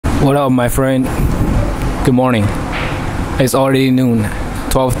What up, my friend? Good morning. It's already noon,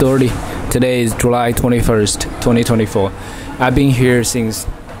 12:30. Today is July 21st, 2024. I've been here since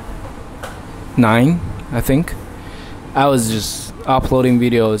 9, I think. I was just uploading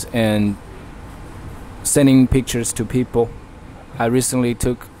videos and sending pictures to people. I recently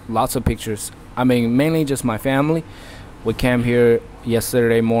took lots of pictures. I mean, mainly just my family. We came here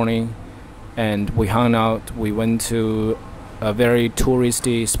yesterday morning and we hung out. We went to a very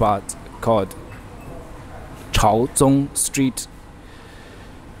touristy spot called Changsha Street.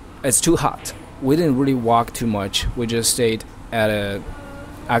 It's too hot. We didn't really walk too much. We just stayed at a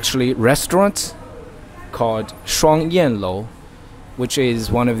actually restaurant called Xiao, which is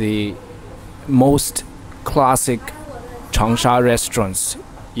one of the most classic Changsha restaurants.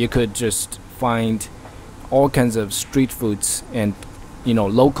 You could just find all kinds of street foods and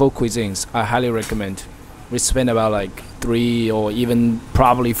local cuisines. I highly recommend. We spent about like 3 or even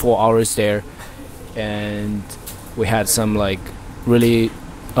probably 4 hours there, and we had some like really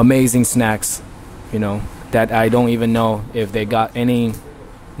amazing snacks, that I don't even know if they got any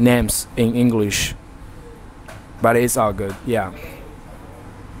names in English, but it's all good. Yeah.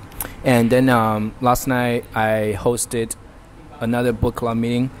 And then last night I hosted another book club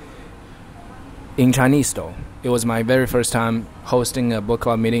meeting in Chinese though. It was my very first time hosting a book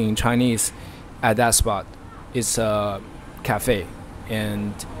club meeting in Chinese at that spot. It's a cafe,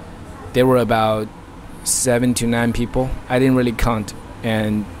 and there were about 7 to 9 people. I didn't really count,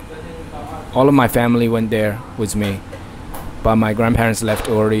 and all of my family went there with me, but my grandparents left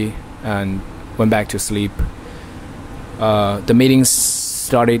early and went back to sleep. The meeting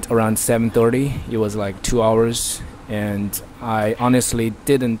started around 7:30. It was like 2 hours, and I honestly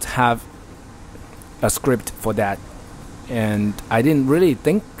didn't have a script for that, and I didn't really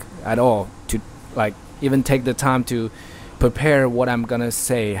think at all to even take the time to prepare what I'm gonna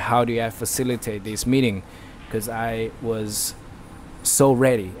say. How do I facilitate this meeting? Because I was so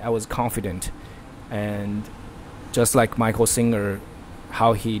ready, I was confident, and just like Michael Singer,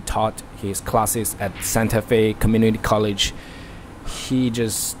 how he taught his classes at Santa Fe Community College, he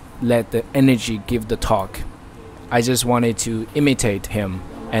just let the energy give the talk. I just wanted to imitate him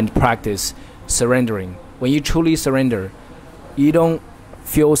and practice surrendering. When you truly surrender, you don't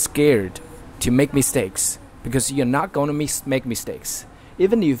feel scared to make mistakes, because you're not going to make mistakes.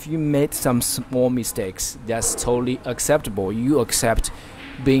 Even if you made some small mistakes, that's totally acceptable. You accept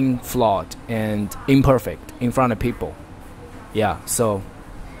being flawed and imperfect in front of people. Yeah, so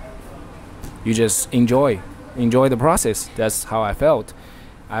you just enjoy the process. That's how I felt.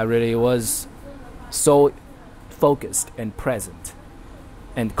 I really was so focused and present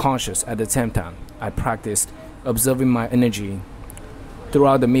and conscious at the same time. I practiced observing my energy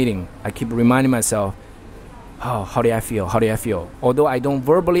throughout the meeting. I keep reminding myself, how do I feel? How do I feel? Although I don't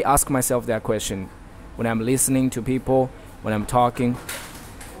verbally ask myself that question, when I'm listening to people, when I'm talking,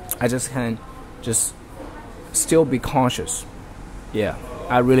 I just can just still be conscious. Yeah,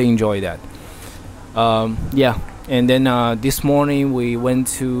 I really enjoy that. Yeah, and then this morning we went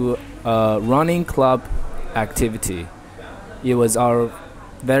to a running club activity. It was our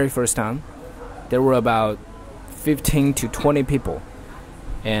very first time. There were about 15 to 20 people.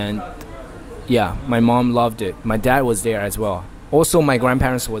 And yeah, my mom loved it. My dad was there as well. Also, my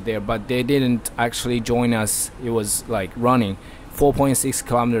grandparents were there, but they didn't actually join us. It was like running 4.6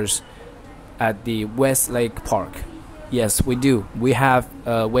 kilometers at the Westlake Park. Yes, we do. We have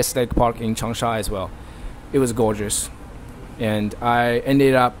Westlake Park in Changsha as well. It was gorgeous. And I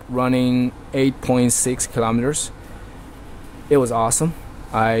ended up running 8.6 kilometers. It was awesome.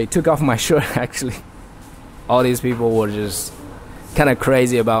 I took off my shirt actually. All these people were just kind of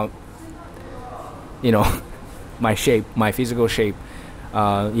crazy about my shape, my physical shape.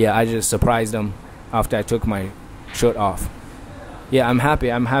 Yeah, I just surprised them after I took my shirt off. Yeah, I'm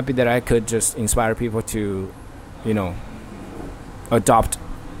happy that I could just inspire people to adopt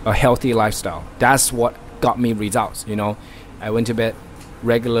a healthy lifestyle. That's what got me results. I went to bed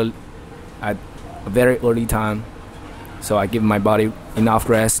regular at a very early time, so I give my body enough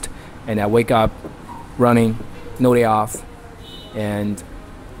rest, and I wake up running, no day off, and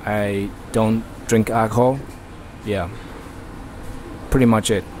I don't drink alcohol. Yeah, pretty much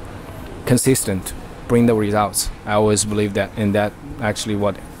it. Consistent, bring the results. I always believe that, and that actually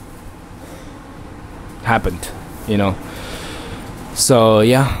what happened. So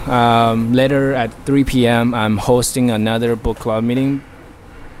yeah, later at 3 p.m. I'm hosting another book club meeting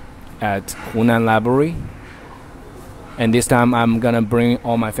at Hunan Library, and this time I'm gonna bring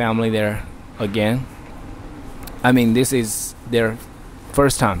all my family there again. I mean, this is their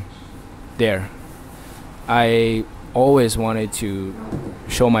first time there. I always wanted to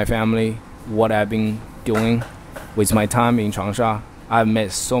show my family what I've been doing with my time in Changsha. I've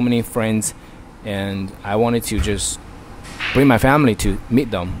met so many friends, and I wanted to just bring my family to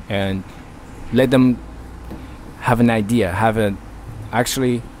meet them and let them have an idea,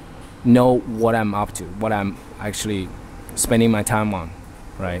 actually know what I'm up to, what I'm actually spending my time on,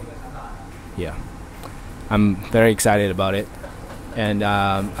 right? Yeah, I'm very excited about it. And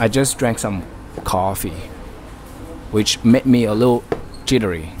I just drank some coffee, which made me a little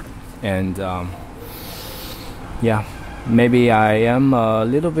jittery. And yeah, maybe I am a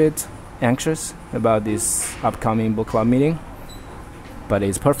little bit anxious about this upcoming book club meeting, but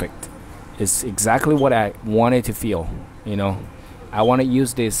it's perfect. It's exactly what I wanted to feel, you know. I want to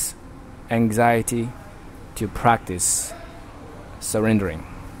use this anxiety to practice surrendering.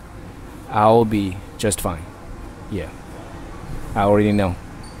 I'll be just fine. Yeah, I already know.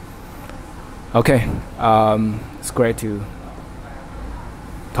 Okay, it's great to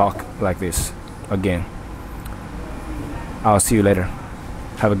talk like this again. I'll see you later.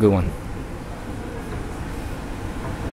 Have a good one.